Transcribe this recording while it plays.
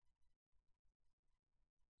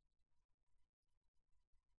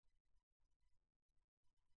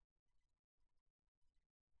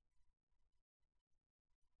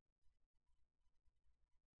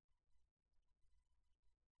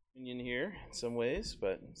Union here in some ways,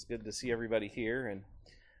 but it's good to see everybody here, and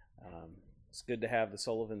it's good to have the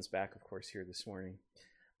Sullivans back, of course, here this morning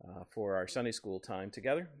for our Sunday school time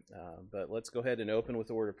together. But let's go ahead and open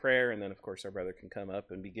with a word of prayer, and then, of course, our brother can come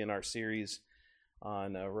up and begin our series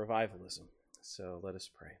on revivalism. So let us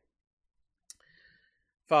pray.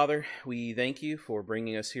 Father, we thank you for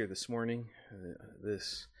bringing us here this morning,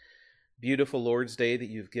 this beautiful Lord's Day that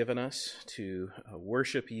you've given us to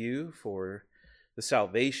worship you for the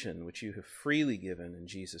salvation which you have freely given in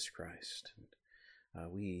Jesus Christ.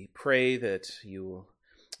 We pray that you will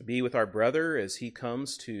be with our brother as he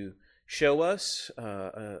comes to show us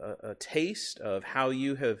a taste of how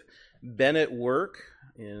you have been at work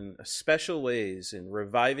in special ways in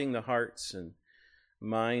reviving the hearts and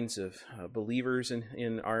minds of believers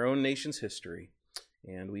in our own nation's history.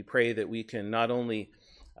 And we pray that we can not only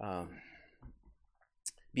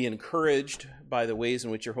be encouraged by the ways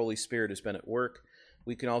in which your Holy Spirit has been at work,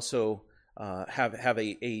 we can also have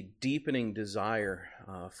a deepening desire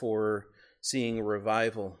for seeing a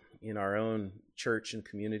revival in our own church and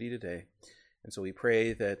community today. And so we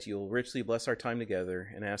pray that you'll richly bless our time together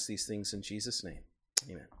and ask these things in Jesus' name.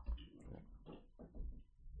 Amen.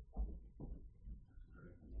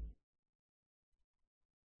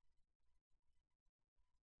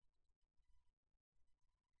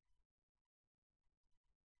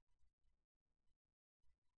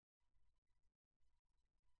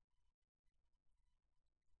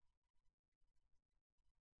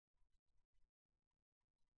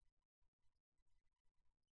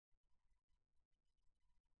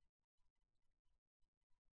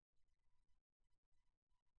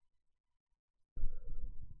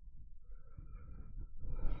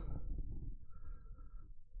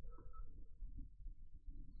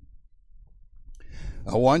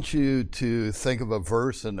 I want you to think of a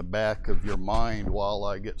verse in the back of your mind while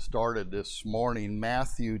I get started this morning.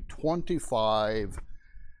 Matthew 25,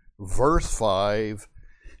 verse 5.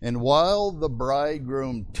 And while the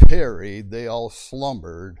bridegroom tarried, they all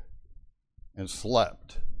slumbered and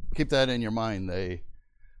slept. Keep that in your mind. They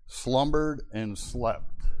slumbered and slept.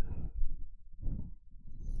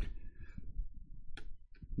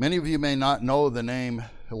 Many of you may not know the name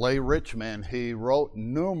Lay Richmond. He wrote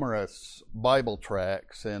numerous Bible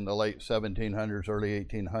tracts in the late 1700s, early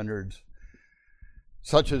 1800s,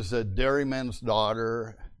 such as The Dairyman's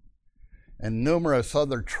Daughter and numerous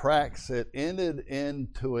other tracts that ended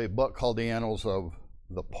into a book called The Annals of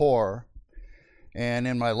the Poor. And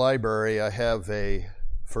in my library, I have a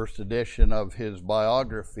first edition of his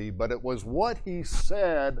biography, but it was what he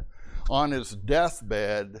said on his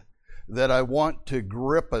deathbed that I want to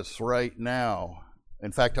grip us right now.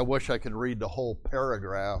 In fact, I wish I could read the whole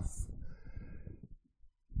paragraph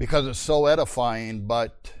because it's so edifying,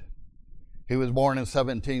 but he was born in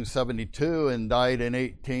 1772 and died in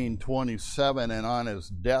 1827, and on his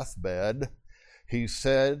deathbed, he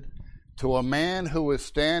said to a man who was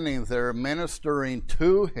standing there ministering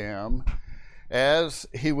to him as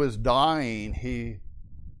he was dying, he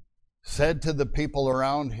said to the people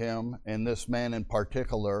around him, and this man in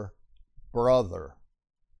particular, "Brother,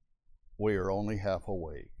 we are only half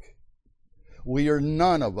awake. We are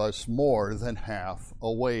none of us more than half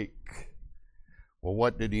awake." Well,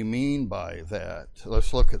 what did he mean by that?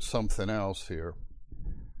 Let's look at something else here.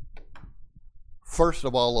 First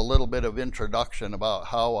of all, a little bit of introduction about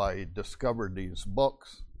how I discovered these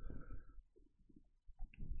books.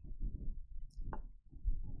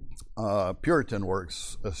 Puritan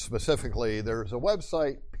works specifically. There's a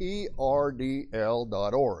website, prdl.org.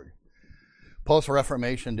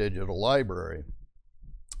 Post-Reformation Digital Library.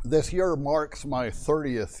 This year marks my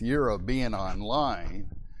 30th year of being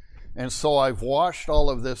online, and so I've watched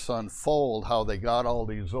all of this unfold, how they got all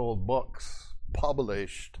these old books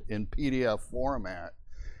published in PDF format,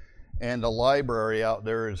 and the library out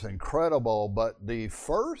there is incredible. But the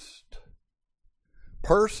first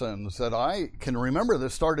persons that I can remember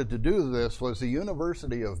that started to do this was the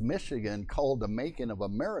University of Michigan, called the Making of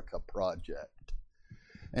America Project.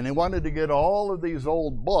 And they wanted to get all of these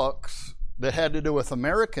old books that had to do with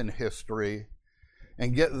American history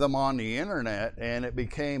and get them on the internet, and it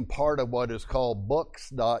became part of what is called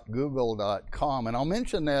books.google.com. And I'll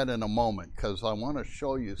mention that in a moment because I want to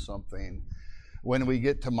show you something when we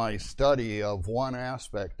get to my study of one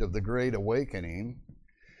aspect of the Great Awakening.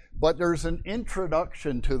 But there's an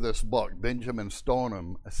introduction to this book, Benjamin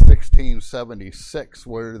Stoneham, 1676,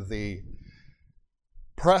 where the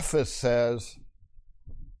preface says,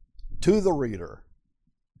 "To the reader,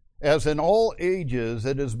 as in all ages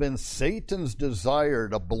it has been Satan's desire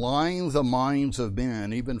to blind the minds of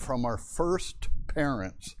men, even from our first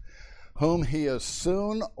parents, whom he has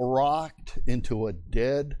soon rocked into a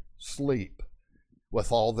dead sleep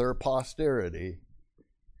with all their posterity,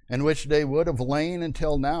 in which they would have lain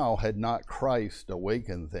until now had not Christ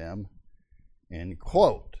awakened them. End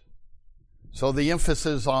quote. So the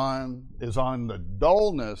emphasis is on the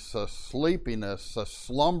dullness, the sleepiness, the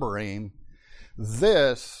slumbering.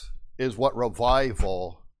 This is what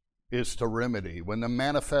revival is to remedy. When the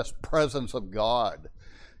manifest presence of God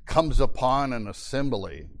comes upon an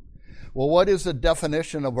assembly. Well, what is the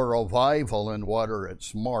definition of a revival and what are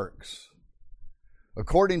its marks?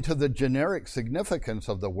 According to the generic significance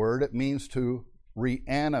of the word, it means to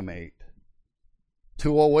reanimate,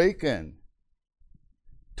 to awaken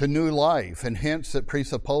to new life, and hence it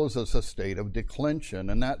presupposes a state of declension,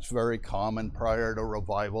 and that's very common. Prior to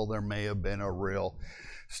revival, there may have been a real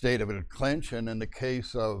state of declension. In the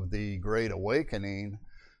case of the Great Awakening,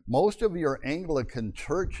 most of your Anglican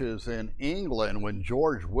churches in England, when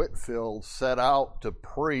George Whitefield set out to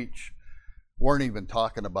preach, weren't even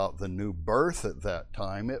talking about the new birth at that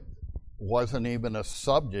time. It wasn't even a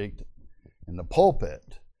subject in the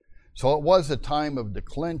pulpit. So it was a time of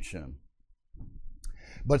declension.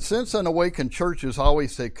 But since an awakened church is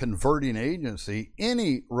always a converting agency,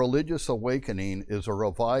 any religious awakening is a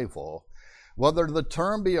revival, whether the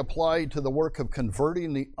term be applied to the work of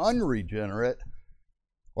converting the unregenerate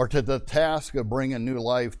or to the task of bringing new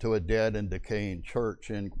life to a dead and decaying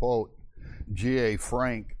church. End quote. G.A.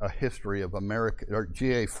 Frank, A History of America, or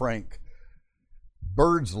G.A. Frank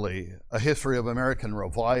Birdsley, A History of American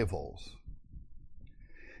Revivals.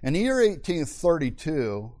 In the year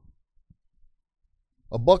 1832,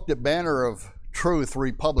 a book that Banner of Truth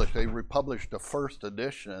republished, they republished the first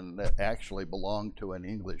edition that actually belonged to an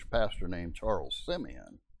English pastor named Charles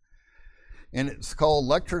Simeon. And it's called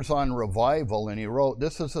Lectures on Revival, and he wrote,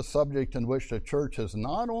 "This is a subject in which the church is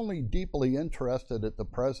not only deeply interested at the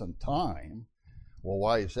present time," well,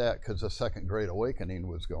 why is that? Because the Second Great Awakening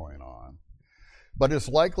was going on, "but is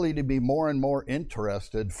likely to be more and more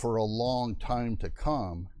interested for a long time to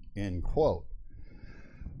come," end quote.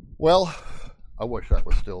 Well, I wish that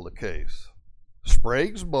was still the case.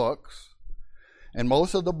 Sprague's books, and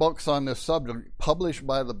most of the books on this subject published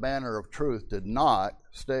by the Banner of Truth, did not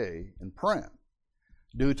stay in print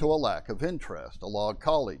due to a lack of interest. A Log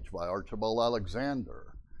College by Archibald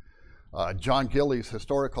Alexander, John Gilley's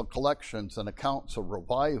Historical Collections and Accounts of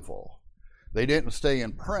Revival. They didn't stay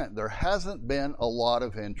in print. There hasn't been a lot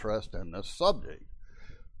of interest in this subject.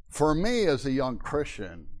 For me as a young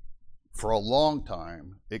Christian, for a long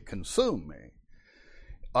time, it consumed me.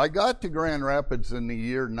 I got to Grand Rapids in the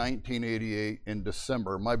year 1988 in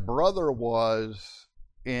December. My brother was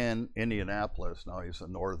in Indianapolis. Now he's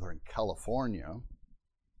in Northern California.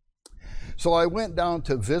 So I went down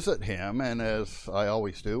to visit him, and as I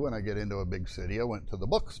always do when I get into a big city, I went to the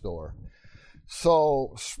bookstore.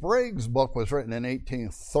 So Sprague's book was written in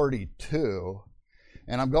 1832,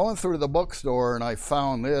 and I'm going through the bookstore and I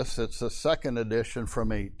found this. It's the second edition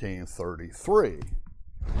from 1833.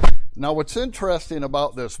 Now, what's interesting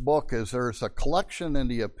about this book is there's a collection in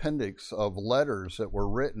the appendix of letters that were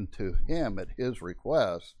written to him at his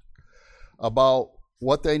request about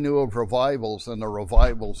what they knew of revivals and the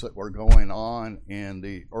revivals that were going on in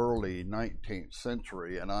the early 19th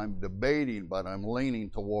century. And I'm debating, but I'm leaning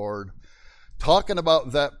toward talking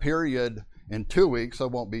about that period in 2 weeks. I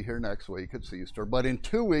won't be here next week, it's Easter, but in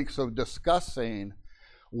 2 weeks of discussing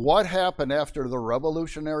what happened after the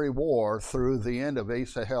Revolutionary War through the end of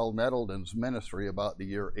Asahel Nettleton's ministry about the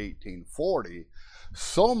year 1840.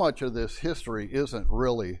 So much of this history isn't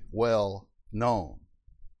really well known.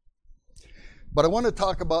 But I want to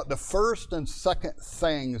talk about the first and second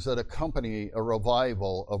things that accompany a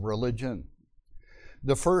revival of religion.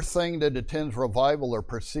 The first thing that attends revival or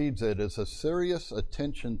precedes it is a serious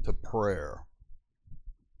attention to prayer.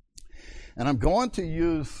 And I'm going to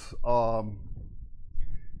use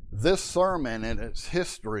this sermon and its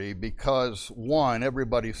history because, one,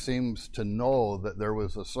 everybody seems to know that there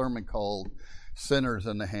was a sermon called Sinners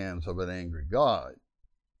in the Hands of an Angry God.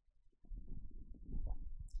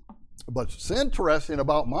 But what's interesting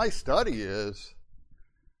about my study is,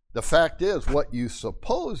 the fact is, what you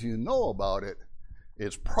suppose you know about it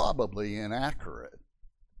is probably inaccurate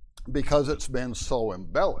because it's been so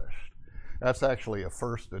embellished. That's actually a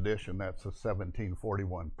first edition. That's a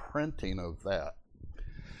 1741 printing of that.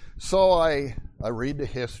 So I read the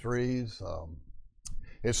histories.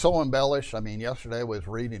 It's so embellished. I mean, yesterday I was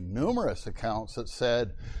reading numerous accounts that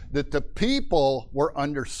said that the people were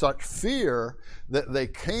under such fear that they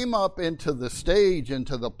came up into the stage,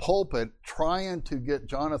 into the pulpit, trying to get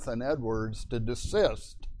Jonathan Edwards to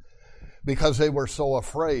desist because they were so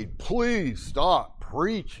afraid. Please stop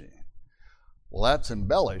preaching. Well, that's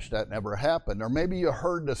embellished. That never happened. Or maybe you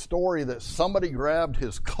heard the story that somebody grabbed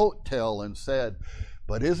his coattail and said,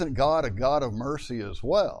 but isn't God a God of mercy as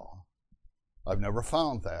well? I've never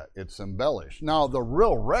found that. It's embellished. Now, the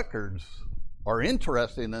real records are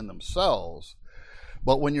interesting in themselves,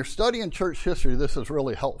 but when you're studying church history, this is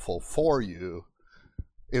really helpful for you.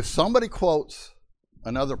 If somebody quotes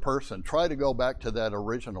another person, try to go back to that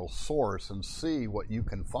original source and see what you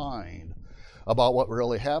can find about what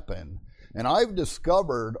really happened. And I've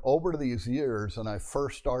discovered over these years, and I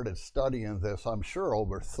first started studying this, I'm sure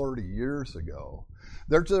over 30 years ago,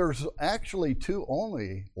 there's actually two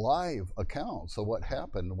only live accounts of what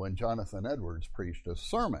happened when Jonathan Edwards preached a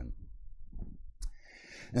sermon.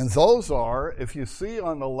 And those are, if you see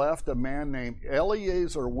on the left a man named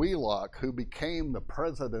Eleazar Wheelock, who became the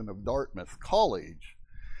president of Dartmouth College.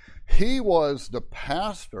 He was the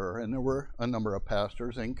pastor, and there were a number of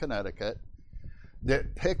pastors in Connecticut,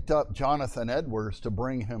 that picked up Jonathan Edwards to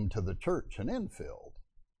bring him to the church in Enfield.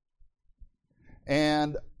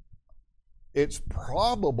 And it's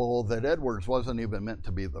probable that Edwards wasn't even meant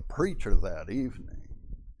to be the preacher that evening.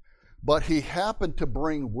 But he happened to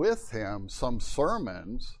bring with him some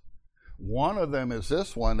sermons. One of them is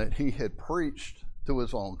this one that he had preached to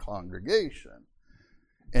his own congregation.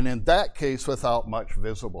 And in that case, without much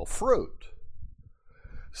visible fruit.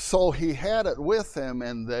 So he had it with him,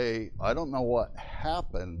 and I don't know what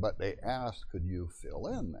happened, but they asked, could you fill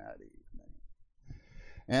in that evening?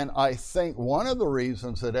 And I think one of the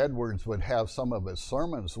reasons that Edwards would have some of his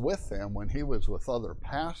sermons with him when he was with other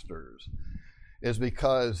pastors is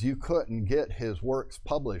because you couldn't get his works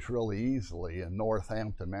published really easily in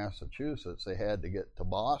Northampton, Massachusetts. They had to get to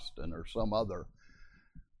Boston or some other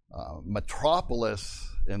metropolis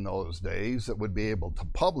in those days that would be able to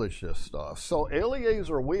publish this stuff. So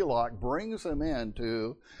Eleazar Wheelock brings him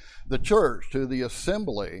into the church, to the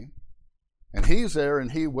assembly, and he's there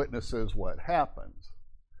and he witnesses what happens.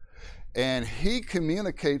 And he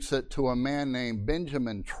communicates it to a man named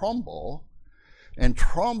Benjamin Trumbull, and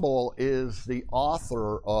Trumbull is the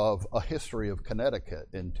author of A History of Connecticut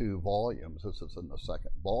in 2 volumes. This is in the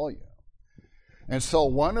 2nd volume. And so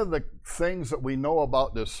one of the things that we know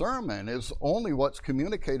about this sermon is only what's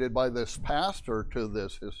communicated by this pastor to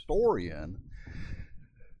this historian.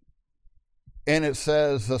 And it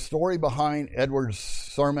says, the story behind Edwards'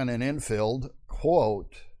 sermon in Enfield,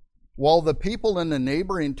 quote, while the people in the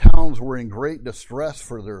neighboring towns were in great distress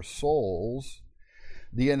for their souls,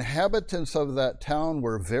 the inhabitants of that town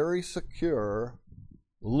were very secure,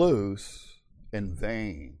 loose, and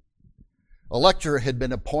vain. A lecturer had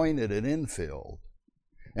been appointed in Enfield,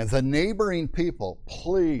 and the neighboring people,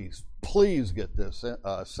 please get this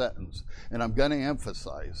sentence, and I'm going to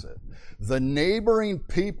emphasize it. The neighboring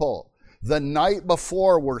people the night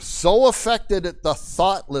before were so affected at the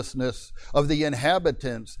thoughtlessness of the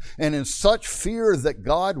inhabitants and in such fear that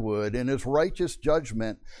God would, in his righteous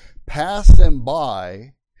judgment, pass them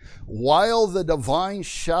by while the divine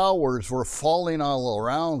showers were falling all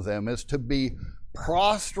around them, as to be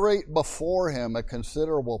prostrate before him, a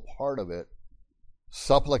considerable part of it,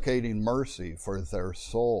 supplicating mercy for their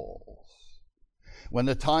souls. When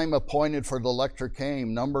the time appointed for the lecture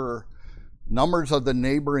came, numbers of the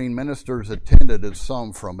neighboring ministers attended, as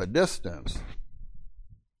some from a distance.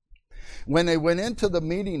 When they went into the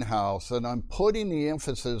meeting house, and I'm putting the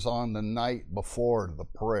emphasis on the night before the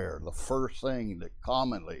prayer, the first thing that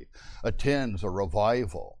commonly attends a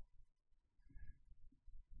revival,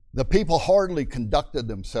 the people hardly conducted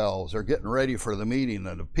themselves. They're getting ready for the meeting,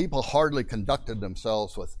 and the people hardly conducted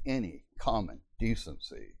themselves with any common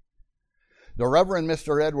decency. The Reverend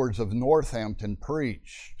Mr. Edwards of Northampton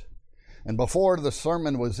preached, and before the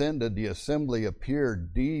sermon was ended, the assembly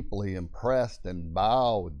appeared deeply impressed and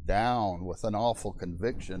bowed down with an awful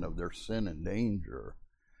conviction of their sin and danger.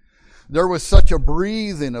 There was such a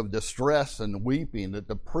breathing of distress and weeping that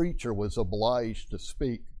the preacher was obliged to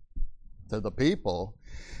speak to the people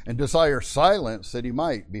and desire silence that he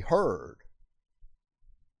might be heard.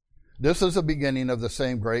 This is the beginning of the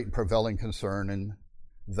same great and prevailing concern in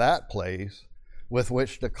that place with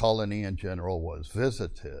which the colony in general was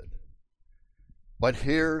visited. But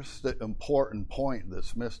here's the important point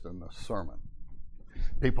that's missed in the sermon.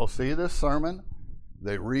 People see this sermon,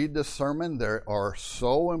 they read this sermon, they are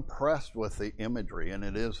so impressed with the imagery, and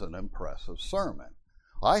it is an impressive sermon.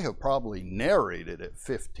 I have probably narrated it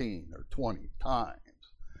 15 or 20 times,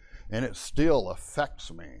 and it still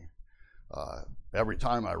affects me every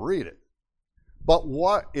time I read it. But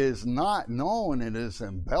what is not known and is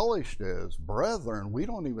embellished is, brethren, we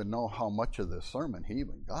don't even know how much of this sermon he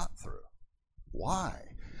even got through. Why?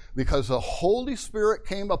 because the Holy Spirit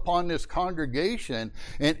came upon this congregation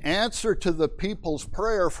in answer to the people's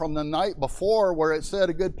prayer from the night before, where it said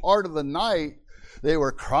a good part of the night they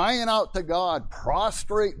were crying out to God,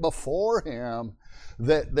 prostrate before Him,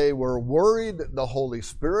 that they were worried that the Holy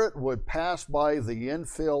Spirit would pass by the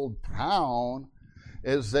infilled town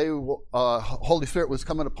as Holy Spirit was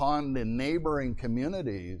coming upon the neighboring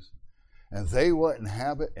communities, and they wouldn't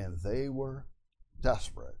have it, and they were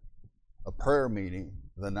desperate. A prayer meeting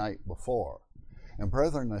the night before. And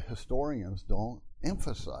brethren, the historians don't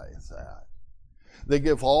emphasize that. They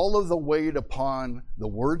give all of the weight upon the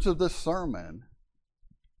words of the sermon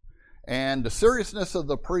and the seriousness of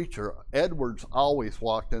the preacher. Edwards always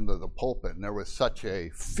walked into the pulpit, and there was such a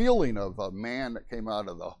feeling of a man that came out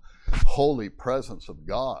of the holy presence of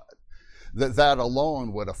God, that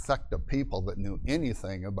alone would affect the people that knew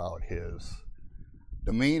anything about his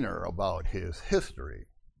demeanor, about his history.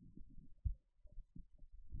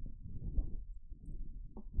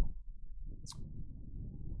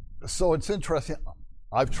 So it's interesting.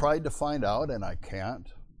 I've tried to find out, and I can't.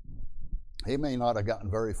 He may not have gotten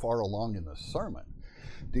very far along in the sermon.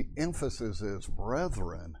 The emphasis is,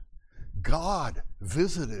 brethren, God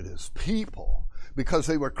visited His people because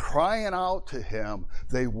they were crying out to Him.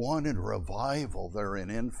 They wanted revival there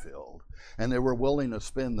in Enfield, and they were willing to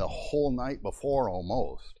spend the whole night before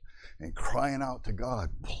almost and crying out to God,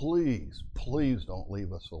 please, please don't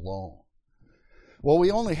leave us alone. Well,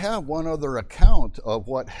 we only have one other account of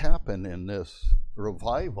what happened in this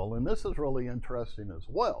revival, and this is really interesting as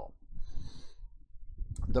well.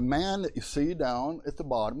 The man that you see down at the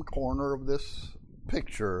bottom corner of this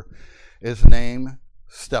picture is named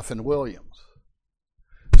Stephen Williams.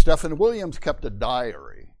 Stephen Williams kept a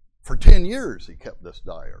diary. For 10 years he kept this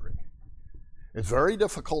diary. It's very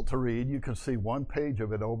difficult to read. You can see one page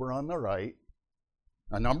of it over on the right.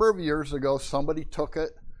 A number of years ago, somebody took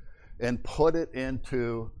it and put it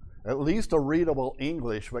into at least a readable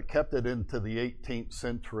English, but kept it into the 18th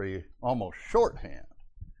century almost shorthand.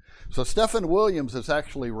 So Stephen Williams is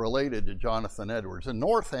actually related to Jonathan Edwards. In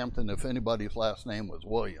Northampton, if anybody's last name was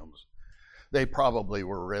Williams, they probably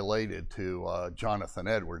were related to Jonathan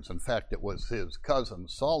Edwards. In fact, it was his cousin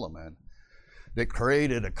Solomon that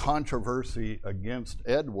created a controversy against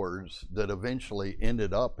Edwards that eventually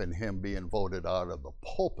ended up in him being voted out of the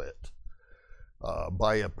pulpit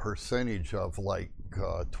by a percentage of like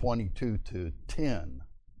 22 to 10.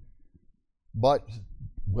 But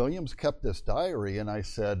Williams kept this diary, and I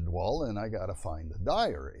said, well, then I got to find the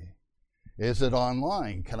diary. Is it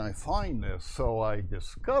online? Can I find this? So I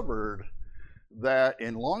discovered that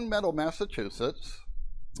in Longmeadow, Massachusetts,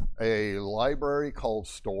 a library called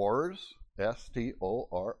Storrs, S-T-O-R-R-S,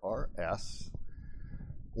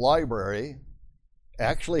 library,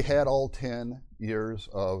 actually had all 10 years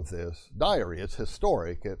of this diary. It's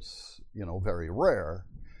historic. It's, very rare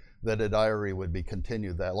that a diary would be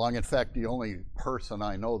continued that long. In fact, the only person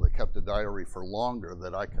I know that kept a diary for longer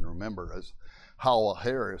that I can remember is Howell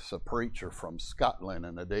Harris, a preacher from Scotland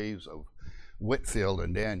in the days of Whitefield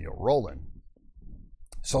and Daniel Rowland.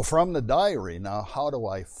 So from the diary, now how do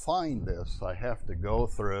I find this? I have to go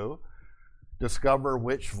through, discover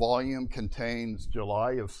which volume contains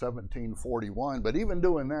July of 1741, but even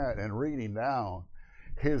doing that and reading down,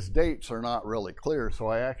 his dates are not really clear, so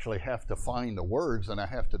I actually have to find the words and I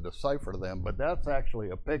have to decipher them. But that's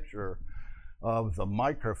actually a picture of the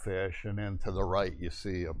microfiche, and then to the right you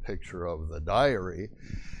see a picture of the diary.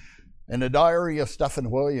 And the diary of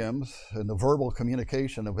Stephen Williams and the verbal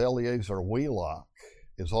communication of Eleazar Wheelock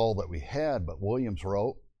is all that we had, but Williams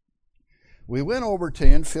wrote, "We went over to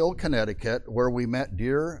Enfield, Connecticut, where we met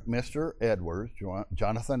dear Mr. Edwards,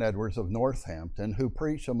 Jonathan Edwards of Northampton, who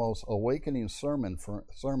preached a most awakening sermon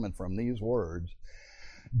from these words,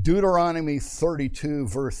 Deuteronomy 32,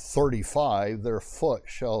 verse 35, their foot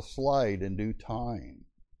shall slide in due time.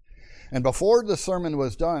 And before the sermon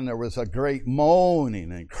was done, there was a great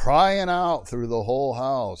moaning and crying out through the whole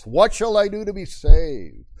house. What shall I do to be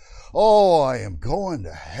saved? Oh, I am going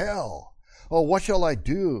to hell. Oh, what shall I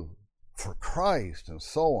do for Christ?" and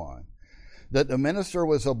so on. That the minister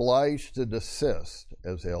was obliged to desist,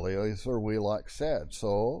 as Eleazar Wheelock said.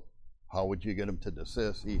 So, how would you get him to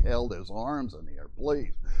desist? He held his arms in the air.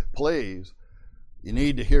 Please, you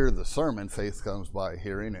need to hear the sermon. Faith comes by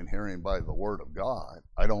hearing, and hearing by the word of God.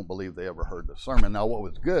 I don't believe they ever heard the sermon. Now, what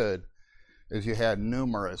was good is you had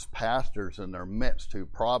numerous pastors in their midst who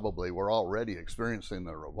probably were already experiencing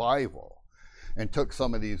the revival and took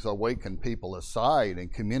some of these awakened people aside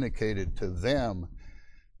and communicated to them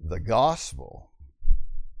the gospel.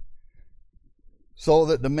 so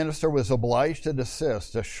that the minister was obliged to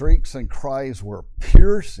desist. The shrieks and cries were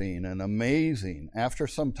piercing and amazing. After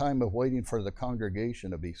some time of waiting for the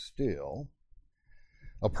congregation to be still,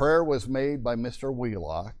 a prayer was made by Mr.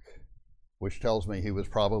 Wheelock, which tells me he was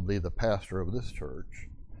probably the pastor of this church.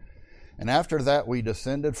 And after that, we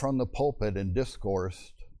descended from the pulpit and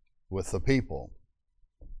discoursed with the people.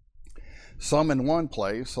 Some in one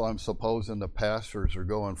place, so I'm supposing the pastors are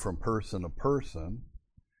going from person to person,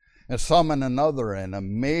 and some in another, and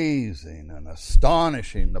amazing and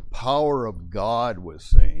astonishing, the power of God was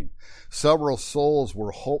seen. Several souls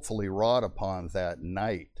were hopefully wrought upon that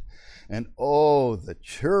night. And oh, the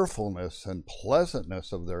cheerfulness and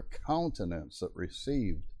pleasantness of their countenance that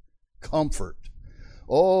received comfort.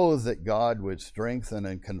 Oh, that God would strengthen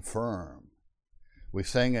and confirm. We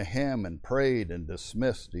sang a hymn and prayed and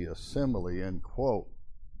dismissed the assembly, end quote.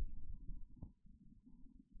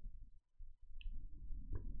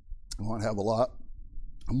 I want to have a lot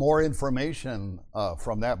more information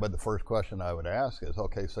from that, but the first question I would ask is,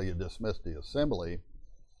 okay, so you dismissed the assembly.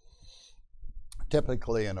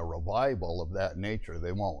 Typically in a revival of that nature,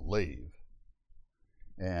 they won't leave.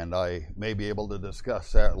 And I may be able to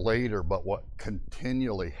discuss that later, but what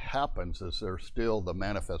continually happens is there's still the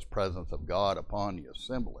manifest presence of God upon the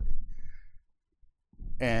assembly.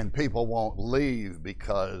 And people won't leave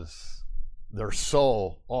because they're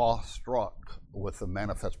so awestruck with the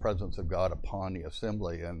manifest presence of God upon the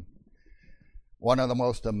assembly. And one of the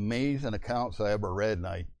most amazing accounts I ever read, and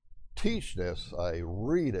I teach this, I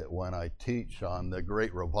read it when I teach on the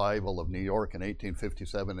Great Revival of New York in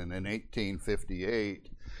 1857 and in 1858,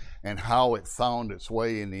 and how it found its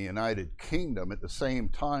way in the United Kingdom. At the same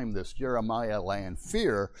time, this Jeremiah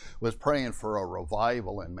Lanphier was praying for a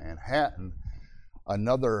revival in Manhattan.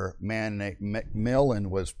 Another man named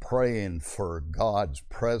Macmillan was praying for God's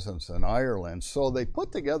presence in Ireland. So they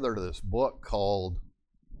put together this book called,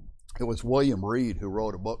 it was William Reed who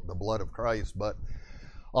wrote a book, The Blood of Christ, but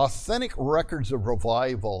Authentic Records of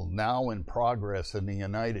Revival Now in Progress in the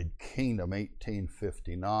United Kingdom,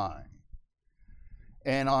 1859.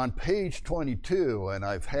 And on page 22, and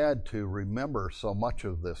I've had to remember so much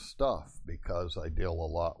of this stuff because I deal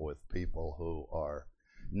a lot with people who are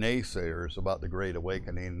naysayers about the Great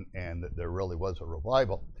Awakening and that there really was a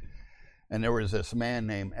revival. And there was this man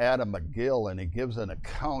named Adam McGill, and he gives an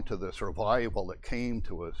account of this revival that came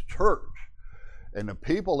to his church. And the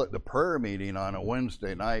people at the prayer meeting on a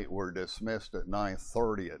Wednesday night were dismissed at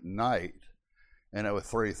 9:30 at night, and it was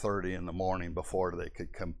 3:30 in the morning before they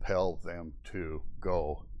could compel them to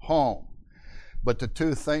go home. But the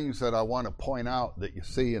two things that I want to point out that you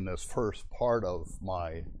see in this first part of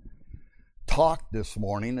my talk this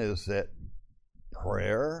morning is that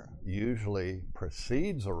prayer usually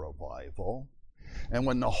precedes a revival. And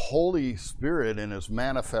when the Holy Spirit in His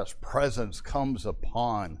manifest presence comes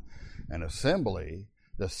upon an assembly,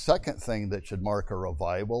 the second thing that should mark a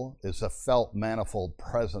revival is the felt manifold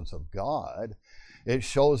presence of God. It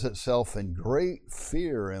shows itself in great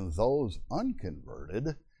fear in those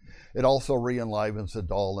unconverted. It also re-enlivens the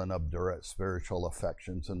dull and obdurate spiritual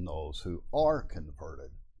affections in those who are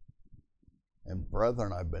converted. And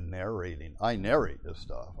brethren, I narrate this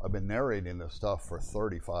stuff. I've been narrating this stuff for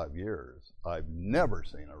 35 years. I've never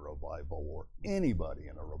seen a revival where anybody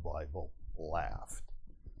in a revival laughed.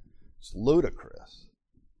 It's ludicrous.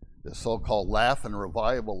 The so-called laughing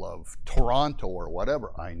revival of Toronto or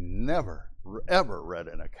whatever, I never, ever read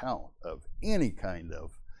an account of any kind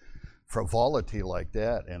of frivolity like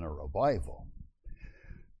that in a revival.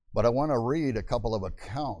 But I want to read a couple of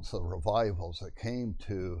accounts of revivals that came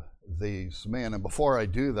to these men. And before I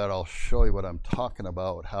do that, I'll show you what I'm talking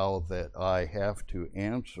about, how that I have to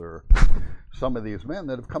answer some of these men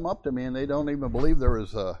that have come up to me and they don't even believe there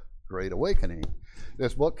is a Great Awakening.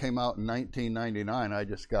 This book came out in 1999. I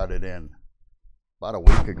just got it in about a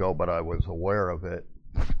week ago, but I was aware of it,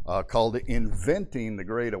 called Inventing the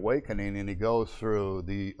Great Awakening, and he goes through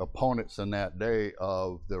the opponents in that day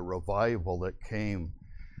of the revival that came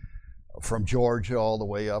from Georgia all the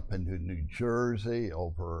way up into New Jersey,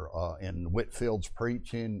 over in Whitfield's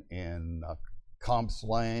preaching, in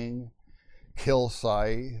Compslang,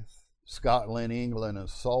 Kilsyth, Scotland, England, and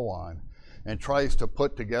so on, and tries to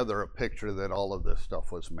put together a picture that all of this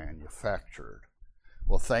stuff was manufactured.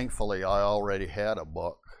 Well, thankfully, I already had a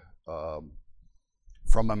book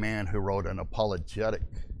from a man who wrote an apologetic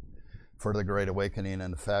for the Great Awakening.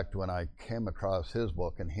 In fact, when I came across his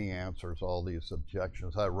book and he answers all these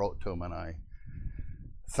objections, I wrote to him and I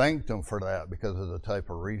thanked him for that because of the type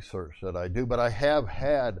of research that I do. But I have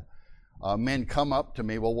had men come up to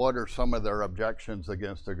me, well, what are some of their objections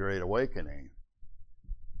against the Great Awakening?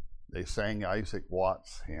 They sang Isaac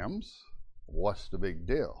Watts hymns. What's the big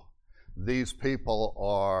deal? These people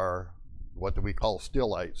are what do we call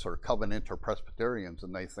Stillites or Covenanter Presbyterians,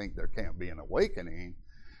 and they think there can't be an awakening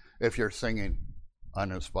if you're singing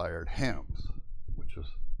uninspired hymns, which is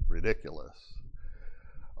ridiculous.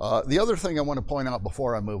 The other thing I want to point out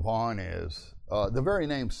before I move on is the very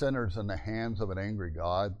name Sinners in the Hands of an Angry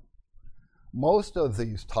God. Most of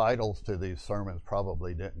these titles to these sermons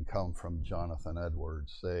probably didn't come from Jonathan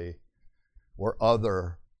Edwards. They were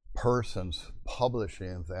other persons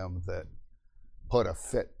publishing them that put a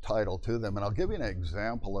fit title to them. And I'll give you an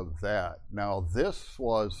example of that. Now, this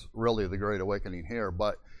was really the Great Awakening here,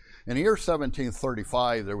 but in the year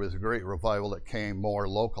 1735, there was a great revival that came more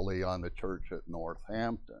locally on the church at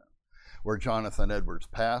Northampton, where Jonathan Edwards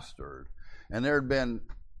pastored. And there had been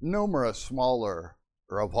numerous smaller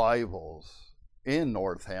revivals in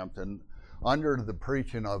Northampton under the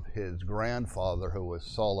preaching of his grandfather, who was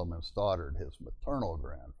Solomon Stoddard, his maternal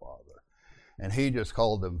grandfather. And he just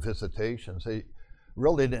called them visitations. He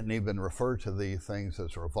really didn't even refer to these things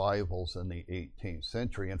as revivals in the 18th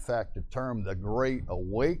century. In fact, the term the Great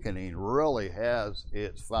Awakening really has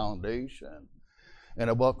its foundation in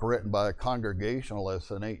a book written by a Congregationalist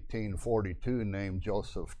in 1842 named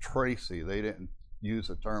Joseph Tracy. They didn't use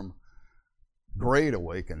the term Great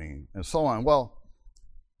Awakening and so on. Well,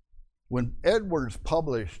 when Edwards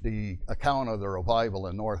published the account of the revival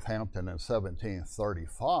in Northampton in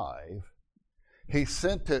 1735, he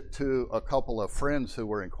sent it to a couple of friends who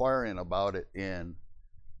were inquiring about it in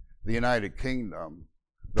the United Kingdom.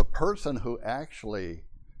 The person who actually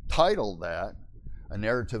titled that A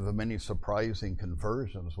Narrative of Many Surprising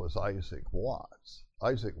Conversions was Isaac Watts.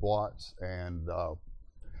 Isaac Watts and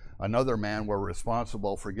another man were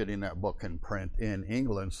responsible for getting that book in print in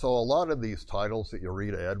England. So a lot of these titles that you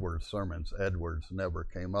read of Edwards' sermons, Edwards never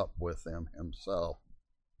came up with them himself.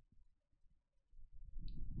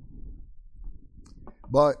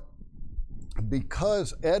 But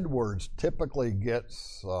because Edwards typically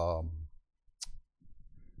gets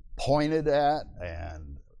pointed at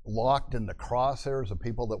and locked in the crosshairs of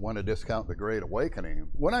people that want to discount the Great Awakening,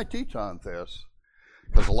 when I teach on this,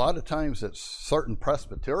 because a lot of times it's certain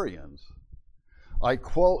Presbyterians, I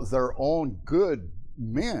quote their own good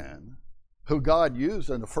men who God used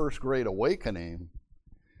in the first Great Awakening,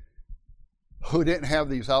 who didn't have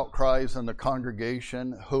these outcries in the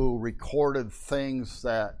congregation, who recorded things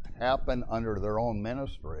that happened under their own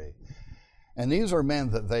ministry. And these are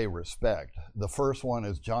men that they respect. The first one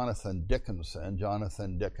is Jonathan Dickinson.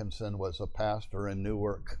 Jonathan Dickinson was a pastor in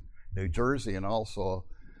Newark, New Jersey, and also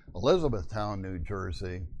Elizabethtown, New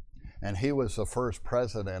Jersey. And he was the first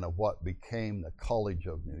president of what became the College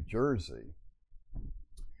of New Jersey.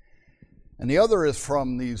 And the other is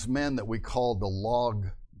from these men that we call the Log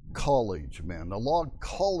College men. The Log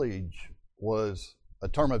College was a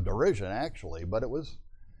term of derision, actually, but it was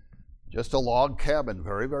just a log cabin,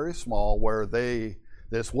 very, very small, where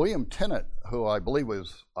this William Tennant, who I believe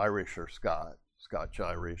was Irish or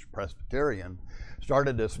Scotch-Irish Presbyterian,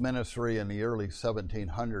 started this ministry in the early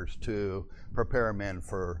 1700s to prepare men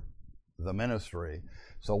for the ministry.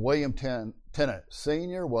 So William Tennant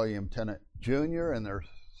Sr., William Tennant Jr., and their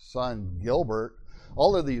son Gilbert,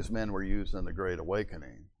 all of these men were used in the Great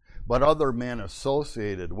Awakening. But other men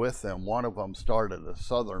associated with them, one of them started a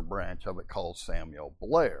southern branch of it called Samuel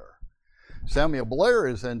Blair. Samuel Blair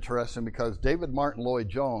is interesting because David Martin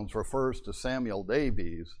Lloyd-Jones refers to Samuel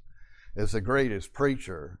Davies as the greatest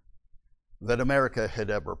preacher that America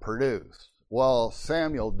had ever produced. Well,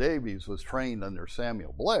 Samuel Davies was trained under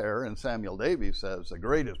Samuel Blair, and Samuel Davies says the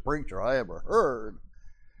greatest preacher I ever heard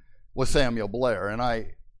was Samuel Blair. And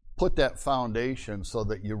I put that foundation so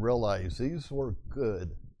that you realize these were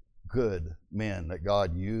good men that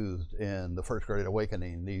God used in the First Great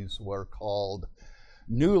Awakening. These were called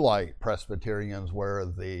New Light Presbyterians, where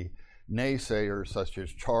the naysayers such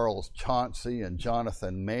as Charles Chauncey and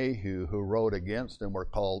Jonathan Mayhew, who wrote against him, were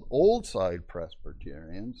called Old Side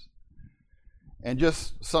Presbyterians. And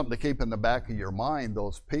just something to keep in the back of your mind,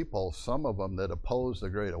 those people, some of them that opposed the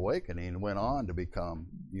Great Awakening, went on to become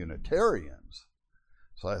Unitarians.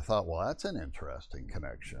 So I thought, well, that's an interesting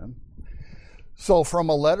connection. So from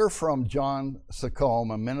a letter from John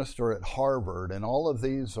Seccombe, a minister at Harvard, and all of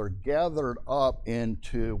these are gathered up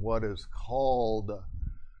into what is called,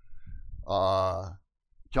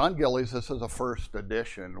 John Gillies, this is a first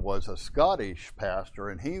edition, was a Scottish pastor,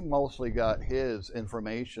 and he mostly got his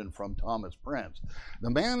information from Thomas Prince. The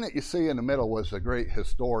man that you see in the middle was a great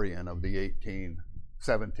historian of the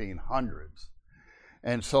 1700s.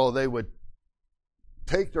 And so they would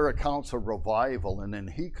take their accounts of revival, and then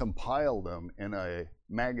he compiled them in a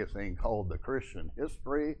magazine called The Christian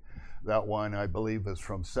History. That one, I believe, is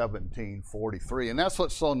from 1743. And that's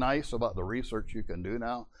what's so nice about the research you can do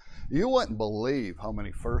now. You wouldn't believe how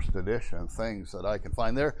many first edition things that I can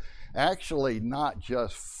find. They're actually not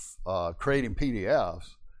just creating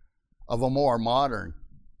PDFs of a more modern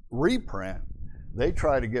reprint. They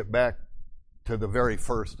try to get back to the very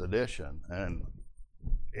first edition. And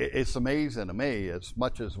it's amazing to me, as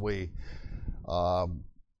much as we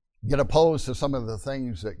get opposed to some of the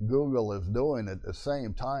things that Google is doing at the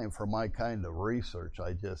same time. For my kind of research,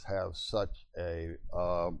 I just have such a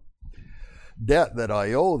debt that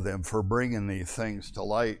I owe them for bringing these things to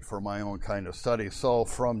light for my own kind of study. So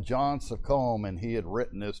from John Seccombe, and he had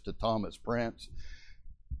written this to Thomas Prince,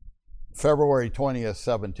 February 20th,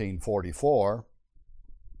 1744,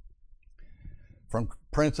 from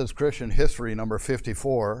Prince's Christian History, number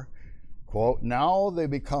 54, quote, "Now they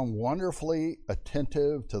become wonderfully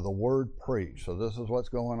attentive to the word preached." So this is what's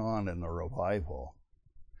going on in the revival.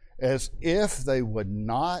 "As if they would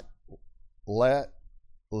not let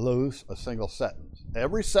loose a single sentence."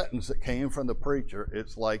 Every sentence that came from the preacher,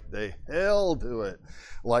 it's like they held to it,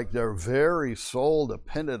 like their very soul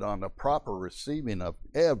depended on the proper receiving of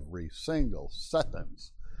every single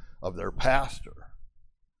sentence of their pastor.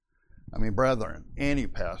 I mean, brethren, any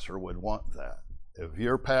pastor would want that. If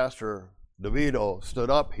your pastor, DeVito, stood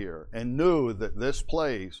up here and knew that this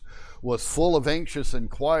place was full of anxious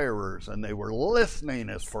inquirers and they were listening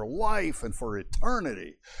as for life and for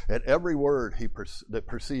eternity at every word that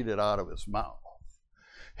proceeded out of his mouth,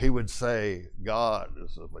 he would say, God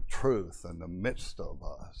is of a truth in the midst of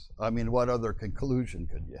us. I mean, what other conclusion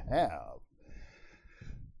could you have?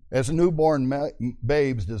 As newborn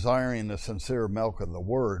babes desiring the sincere milk of the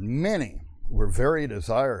word, many were very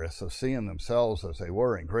desirous of seeing themselves as they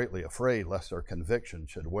were, and greatly afraid lest their conviction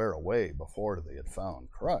should wear away before they had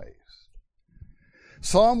found Christ.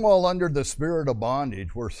 Some, while under the spirit of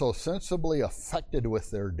bondage, were so sensibly affected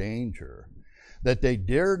with their danger that they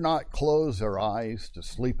dared not close their eyes to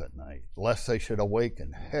sleep at night, lest they should awake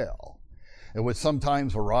in hell, and would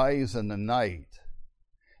sometimes arise in the night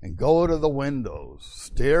and go to the windows,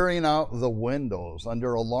 staring out the windows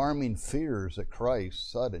under alarming fears at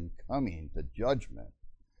Christ's sudden coming to judgment.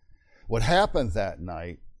 What happened that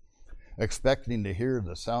night, expecting to hear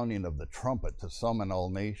the sounding of the trumpet to summon all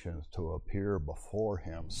nations to appear before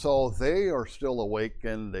him. So they are still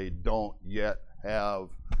awakened. They don't yet have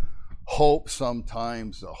hope.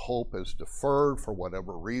 Sometimes the hope is deferred for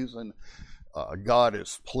whatever reason. God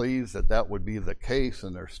is pleased that would be the case,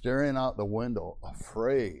 and they're staring out the window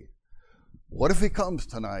afraid. What if he comes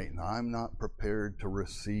tonight and I'm not prepared to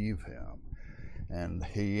receive him? And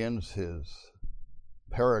he ends his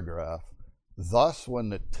paragraph, "Thus when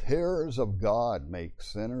the terrors of God make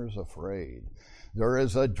sinners afraid, there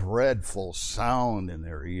is a dreadful sound in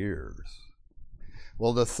their ears."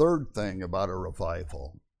 Well, the third thing about a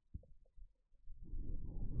revival,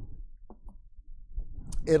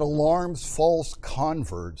 it alarms false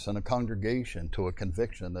converts in a congregation to a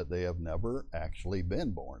conviction that they have never actually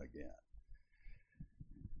been born again.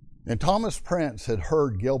 And Thomas Prince had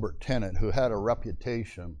heard Gilbert Tennent, who had a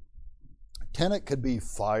reputation. Tennent could be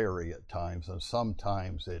fiery at times, and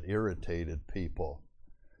sometimes it irritated people.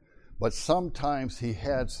 But sometimes he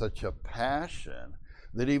had such a passion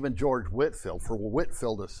that even George Whitefield, for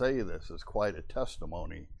Whitefield to say this is quite a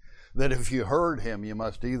testimony, that if you heard him, you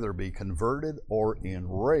must either be converted or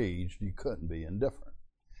enraged. You couldn't be indifferent.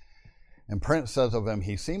 And Prince says of him,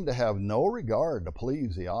 he seemed to have no regard to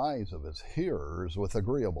please the eyes of his hearers with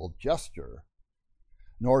agreeable gesture,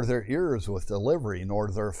 nor their ears with delivery, nor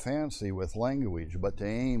their fancy with language, but to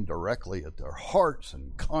aim directly at their hearts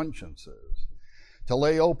and consciences, to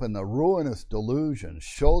lay open the ruinous delusions,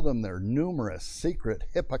 show them their numerous secret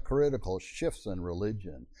hypocritical shifts in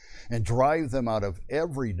religion, and drive them out of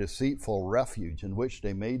every deceitful refuge in which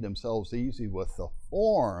they made themselves easy with the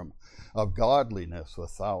form of godliness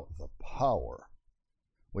without the power.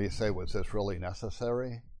 Well, you say, was this really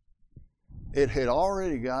necessary? It had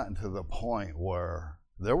already gotten to the point where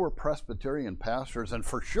there were Presbyterian pastors, and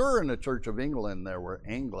for sure in the Church of England there were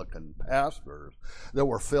Anglican pastors that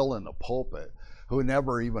were filling the pulpit, who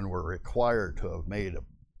never even were required to have made a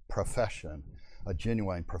profession, a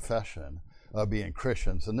genuine profession of being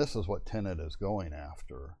Christians. And this is what Tennent is going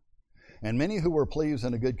after. And many who were pleased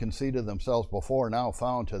and a good conceit of themselves before now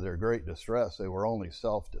found to their great distress they were only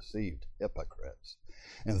self-deceived hypocrites.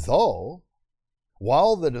 And though,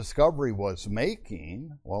 while the discovery was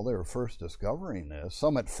making, while they were first discovering this,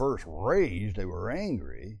 some at first raged, they were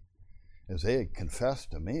angry, as they had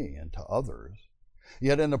confessed to me and to others.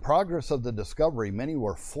 Yet in the progress of the discovery, many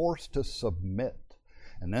were forced to submit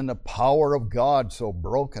And then the power of God so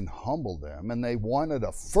broke and humbled them, and they wanted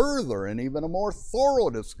a further and even a more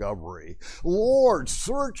thorough discovery. Lord,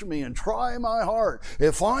 search me and try my heart.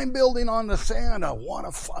 If I'm building on the sand, I want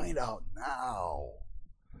to find out now.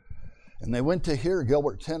 And they went to hear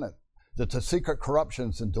Gilbert Tennant, that the secret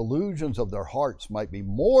corruptions and delusions of their hearts might be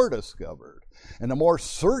more discovered. And the more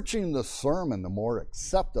searching the sermon, the more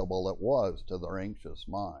acceptable it was to their anxious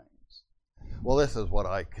minds. Well, this is what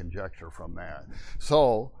I conjecture from that.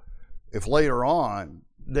 So, if later on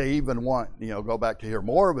they even want, go back to hear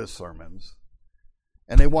more of his sermons,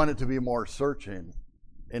 and they want it to be more searching,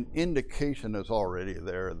 an indication is already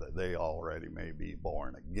there that they already may be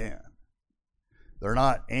born again. They're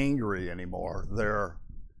not angry anymore. They're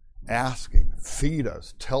asking, feed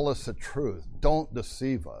us, tell us the truth, don't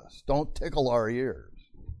deceive us, don't tickle our ears.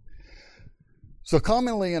 So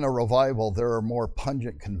commonly in a revival, there are more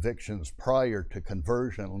pungent convictions prior to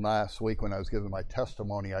conversion. Last week when I was giving my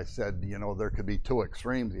testimony, I said, there could be two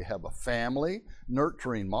extremes. You have a family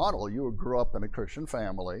nurturing model. You grew up in a Christian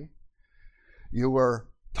family. You were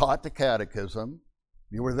taught the catechism.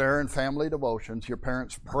 You were there in family devotions. Your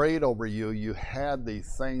parents prayed over you. You had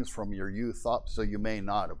these things from your youth up, so you may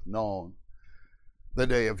not have known the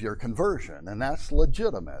day of your conversion. And that's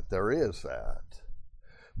legitimate. There is that.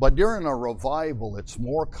 But during a revival, it's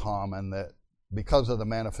more common that because of the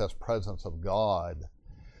manifest presence of God,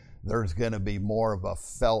 there's going to be more of a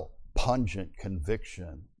felt, pungent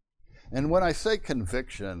conviction. And when I say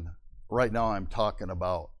conviction, right now I'm talking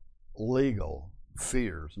about legal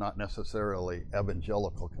fears, not necessarily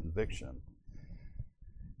evangelical conviction.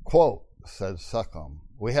 Quote, says Succum,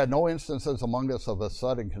 "We had no instances among us of a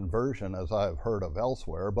sudden conversion as I have heard of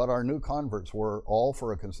elsewhere, but our new converts were all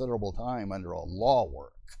for a considerable time under a law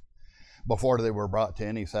work before they were brought to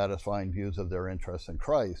any satisfying views of their interest in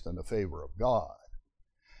Christ and the favor of God.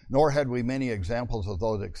 Nor had we many examples of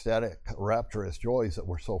those ecstatic, rapturous joys that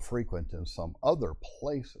were so frequent in some other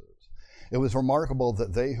places. It was remarkable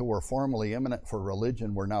that they who were formerly eminent for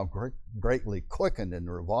religion were now greatly quickened and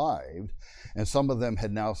revived, and some of them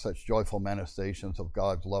had now such joyful manifestations of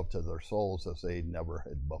God's love to their souls as they never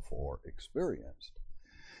had before experienced."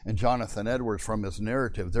 And Jonathan Edwards, from his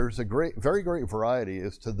narrative, there's a very great variety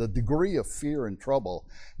as to the degree of fear and trouble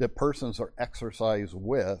that persons are exercised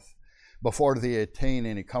with before they attain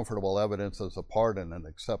any comfortable evidence as a pardon and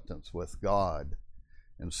acceptance with God,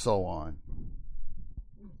 and so on.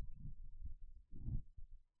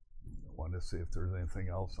 I want to see if there's anything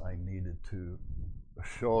else I needed to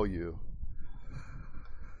show you.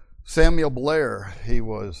 Samuel Blair, he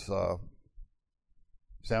was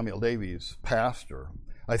Samuel Davies' pastor.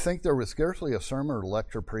 I think there was scarcely a sermon or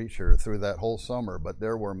lecture preacher through that whole summer, but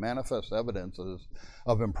there were manifest evidences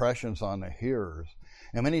of impressions on the hearers.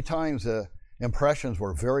 And many times the impressions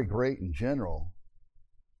were very great in general.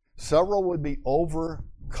 Several would be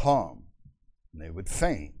overcome, and they would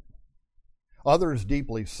faint. Others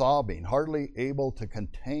deeply sobbing, hardly able to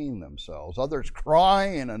contain themselves. Others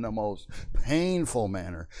crying in the most painful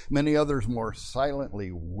manner. Many others more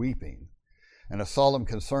silently weeping, and a solemn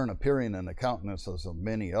concern appearing in the countenances of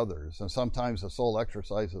many others. And sometimes the sole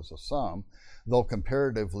exercises of some, though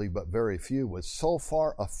comparatively but very few, would so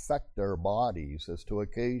far affect their bodies as to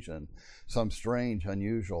occasion some strange,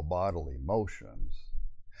 unusual bodily motions.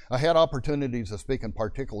 I had opportunities of speaking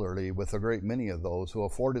particularly with a great many of those who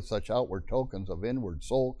afforded such outward tokens of inward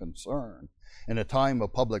soul concern in a time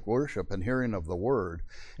of public worship and hearing of the word.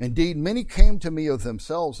 Indeed, many came to me of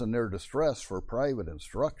themselves in their distress for private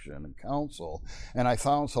instruction and counsel, and I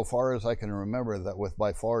found, so far as I can remember, that with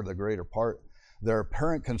by far the greater part, their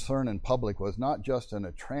apparent concern in public was not just in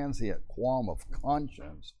a transient qualm of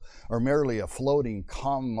conscience or merely a floating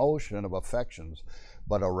commotion of affections,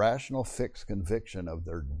 but a rational fixed conviction of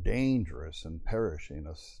their dangerous and perishing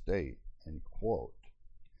estate, end quote.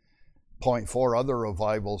 Point 4, other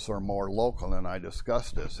revivals are more local, and I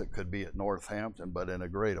discussed this. It could be at Northampton, but in a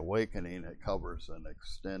Great Awakening, it covers an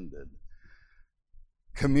extended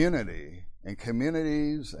community, and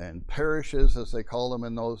communities and parishes, as they call them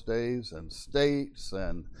in those days, and states,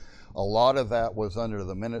 and a lot of that was under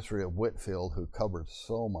the ministry of Whitefield, who covered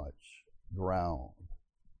so much ground.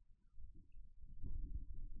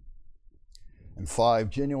 And 5,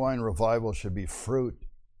 genuine revival should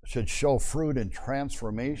show fruit in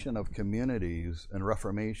transformation of communities and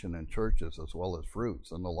reformation in churches, as well as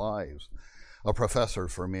fruits in the lives of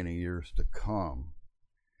professors for many years to come.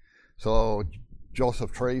 So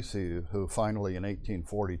Joseph Tracy, who finally in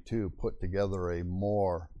 1842 put together a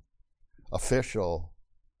more official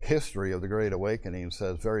history of the Great Awakening,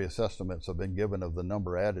 says various estimates have been given of the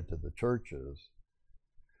number added to the churches.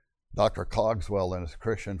 Dr. Cogswell, in his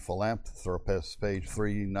Christian Philanthropist, page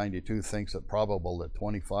 392, thinks it probable that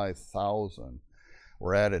 25,000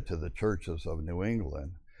 were added to the churches of New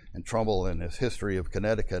England. And Trumbull, in his History of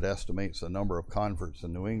Connecticut, estimates the number of converts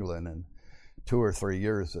in New England in 2 or 3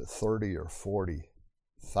 years at 30 or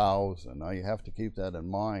 40,000. Now you have to keep that in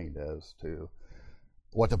mind as to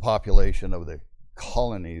what the population of the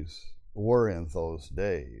colonies were in those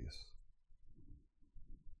days.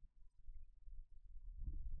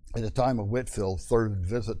 At the time of Whitfield's third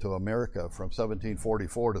visit to America from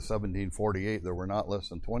 1744 to 1748, there were not less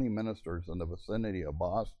than 20 ministers in the vicinity of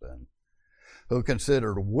Boston who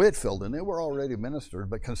considered Whitfield, and they were already ministers,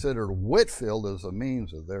 but considered Whitfield as a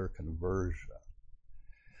means of their conversion.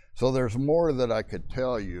 So there's more that I could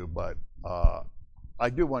tell you, but I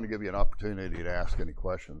do want to give you an opportunity to ask any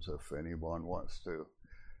questions if anyone wants to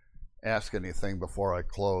ask anything before I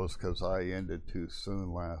close, because I ended too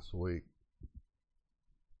soon last week.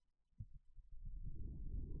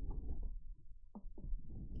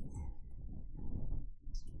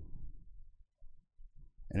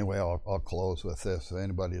 Anyway, I'll close with this. If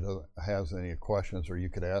anybody has any questions, or you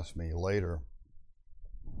could ask me later.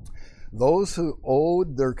 Those who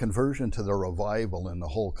owed their conversion to the revival in the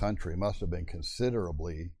whole country must have been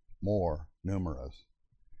considerably more numerous.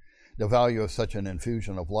 The value of such an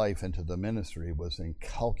infusion of life into the ministry was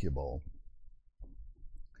incalculable.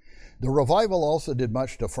 The revival also did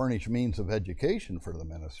much to furnish means of education for the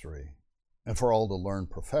ministry and for all the learned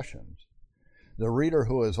professions. The reader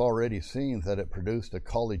who has already seen that it produced a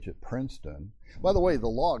college at Princeton. By the way, the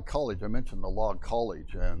Log College, I mentioned the Log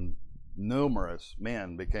College, and numerous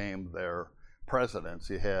men became their presidents.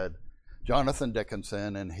 You had Jonathan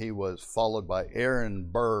Dickinson, and he was followed by Aaron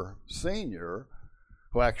Burr Sr.,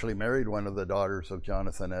 who actually married one of the daughters of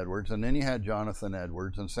Jonathan Edwards. And then you had Jonathan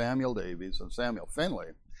Edwards and Samuel Davies and Samuel Finley.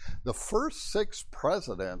 The first 6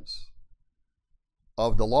 presidents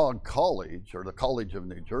of the Log College, or the College of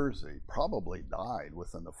New Jersey, probably died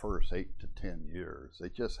within the first 8 to 10 years. They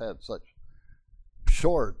just had such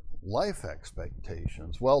short life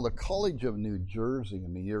expectations. Well, the College of New Jersey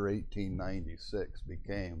in the year 1896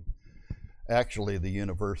 became actually the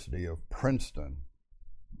University of Princeton.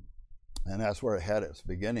 And that's where it had its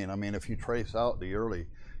beginning. I mean, if you trace out the early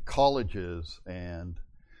colleges and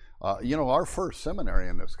our first seminary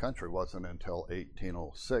in this country wasn't until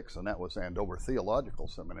 1806, and that was Andover Theological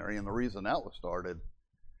Seminary. And the reason that was started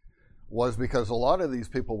was because a lot of these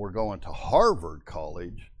people were going to Harvard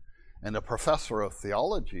College, and the professor of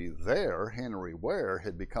theology there, Henry Ware,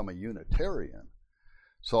 had become a Unitarian.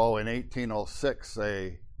 So in 1806,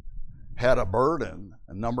 they had a burden.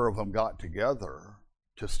 A number of them got together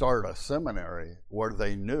to start a seminary where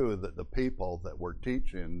they knew that the people that were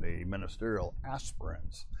teaching the ministerial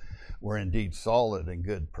aspirants were indeed solid and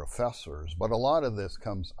good professors. But a lot of this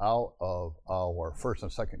comes out of our first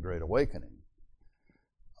and second Great Awakening.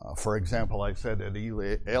 For example, I said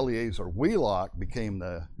that Eleazar Wheelock became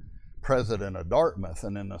the president of Dartmouth,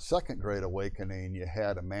 and in the second Great Awakening you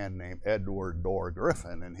had a man named Edward Dorr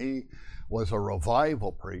Griffin, and he was a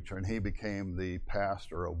revival preacher, and he became the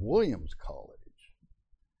pastor of Williams College.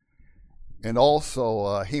 And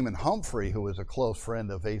also Heman Humphrey, who was a close friend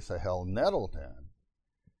of Asahel Nettleton,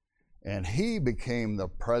 and he became the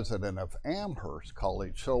president of Amherst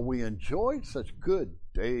College. So we enjoyed such good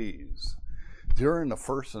days during the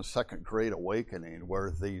first and second Great Awakening,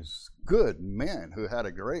 where these good men who had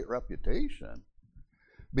a great reputation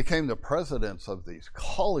became the presidents of these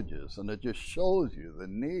colleges. And it just shows you the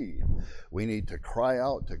need. We need to cry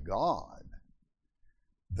out to God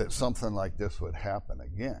that something like this would happen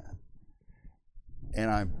again. And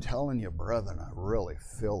I'm telling you, brethren, I really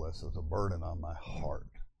feel this as a burden on my heart.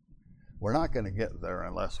 We're not going to get there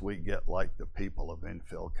unless we get like the people of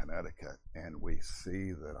Enfield, Connecticut, and we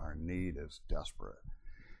see that our need is desperate.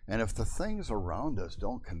 And if the things around us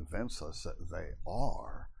don't convince us that they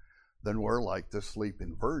are, then we're like the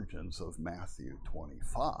sleeping virgins of Matthew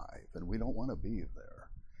 25, and we don't want to be there.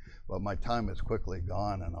 But my time is quickly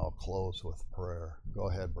gone, and I'll close with prayer. Go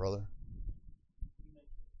ahead, brother.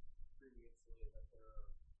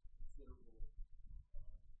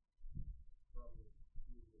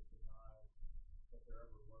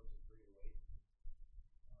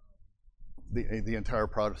 The entire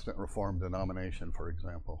Protestant Reformed denomination, for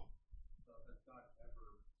example.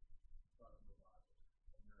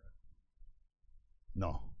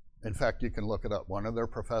 No. In fact, you can look it up. One of their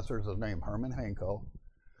professors is named Herman Hanko,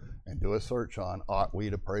 and do a search on ought we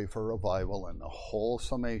to pray for revival, and the whole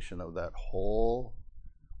summation of that whole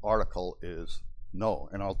article is no.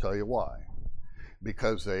 And I'll tell you why.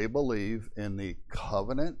 Because they believe in the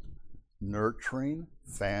covenant nurturing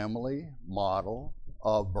family model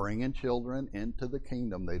of bringing children into the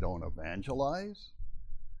kingdom. They don't evangelize.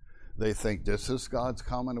 They think this is God's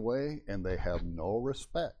common way, and they have no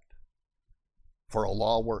respect for a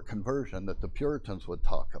law work conversion that the Puritans would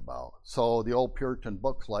talk about. So the old Puritan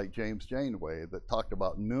books like James Janeway that talked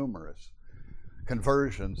about numerous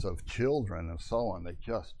conversions of children and so on, they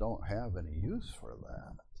just don't have any use for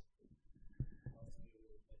that.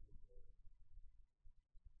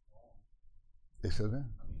 They said that?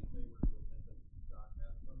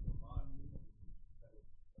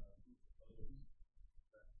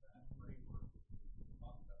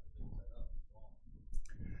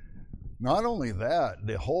 Not only that,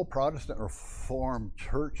 the whole Protestant Reformed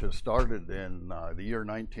Church has started in the year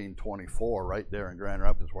 1924, right there in Grand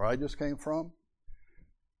Rapids, where I just came from.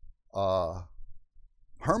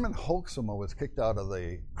 Herman Hoeksema was kicked out of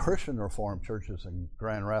the Christian Reformed churches in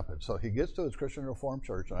Grand Rapids. So he gets to his Christian Reformed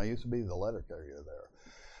church, and I used to be the letter carrier there,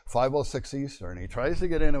 506 Eastern. He tries to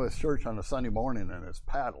get into his church on a Sunday morning, and it's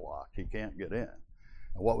padlocked. He can't get in.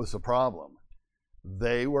 And what was the problem?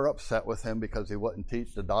 They were upset with him because he wouldn't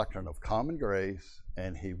teach the doctrine of common grace,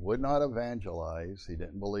 and he would not evangelize. He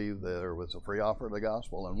didn't believe there was a free offer of the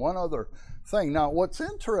gospel. And one other thing. Now, what's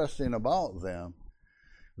interesting about them,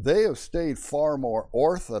 they have stayed far more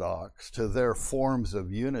orthodox to their forms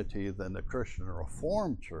of unity than the Christian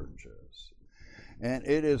Reformed churches. And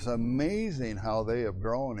it is amazing how they have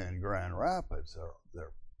grown in Grand Rapids.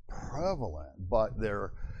 They're prevalent, but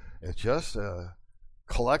it's just a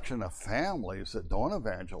collection of families that don't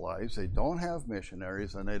evangelize, they don't have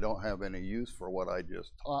missionaries, and they don't have any use for what I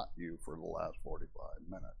just taught you for the last 45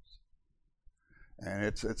 minutes. And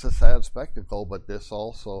it's a sad spectacle, but this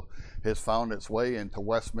also has found its way into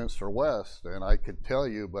Westminster West, and I could tell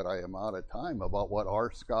you, but I am out of time, about what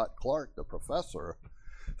R. Scott Clark, the professor,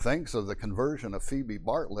 thinks of the conversion of Phoebe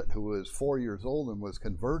Bartlett, who was 4 years old and was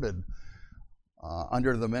converted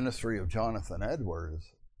under the ministry of Jonathan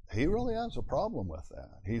Edwards. He really has a problem with that.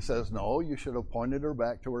 He says, no, you should have pointed her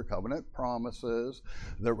back to her covenant promises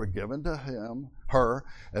that were given to her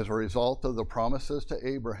as a result of the promises to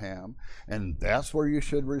Abraham, and that's where you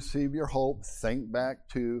should receive your hope. Think back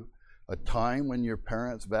to a time when your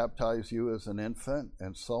parents baptized you as an infant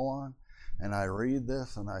and so on. And I read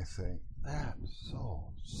this and I think, that's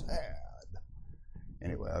so sad.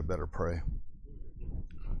 Anyway, I better pray.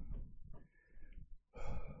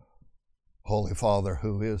 Holy Father,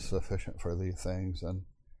 who is sufficient for these things, and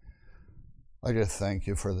I just thank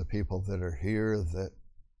you for the people that are here that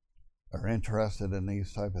are interested in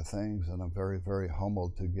these type of things, and I'm very, very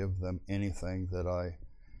humbled to give them anything that I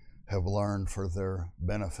have learned for their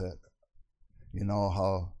benefit. You know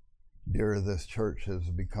how dear this church has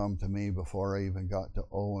become to me before I even got to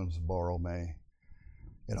Owensboro. May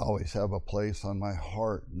it always have a place on my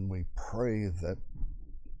heart, and we pray that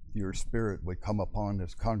your Spirit would come upon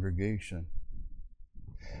this congregation,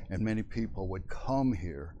 and many people would come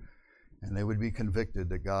here, and they would be convicted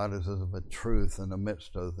that God is of a truth in the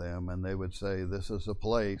midst of them, and they would say, this is a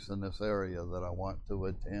place in this area that I want to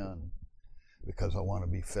attend because I want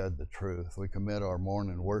to be fed the truth. We commit our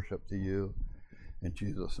morning worship to you. In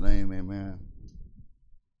Jesus' name, amen.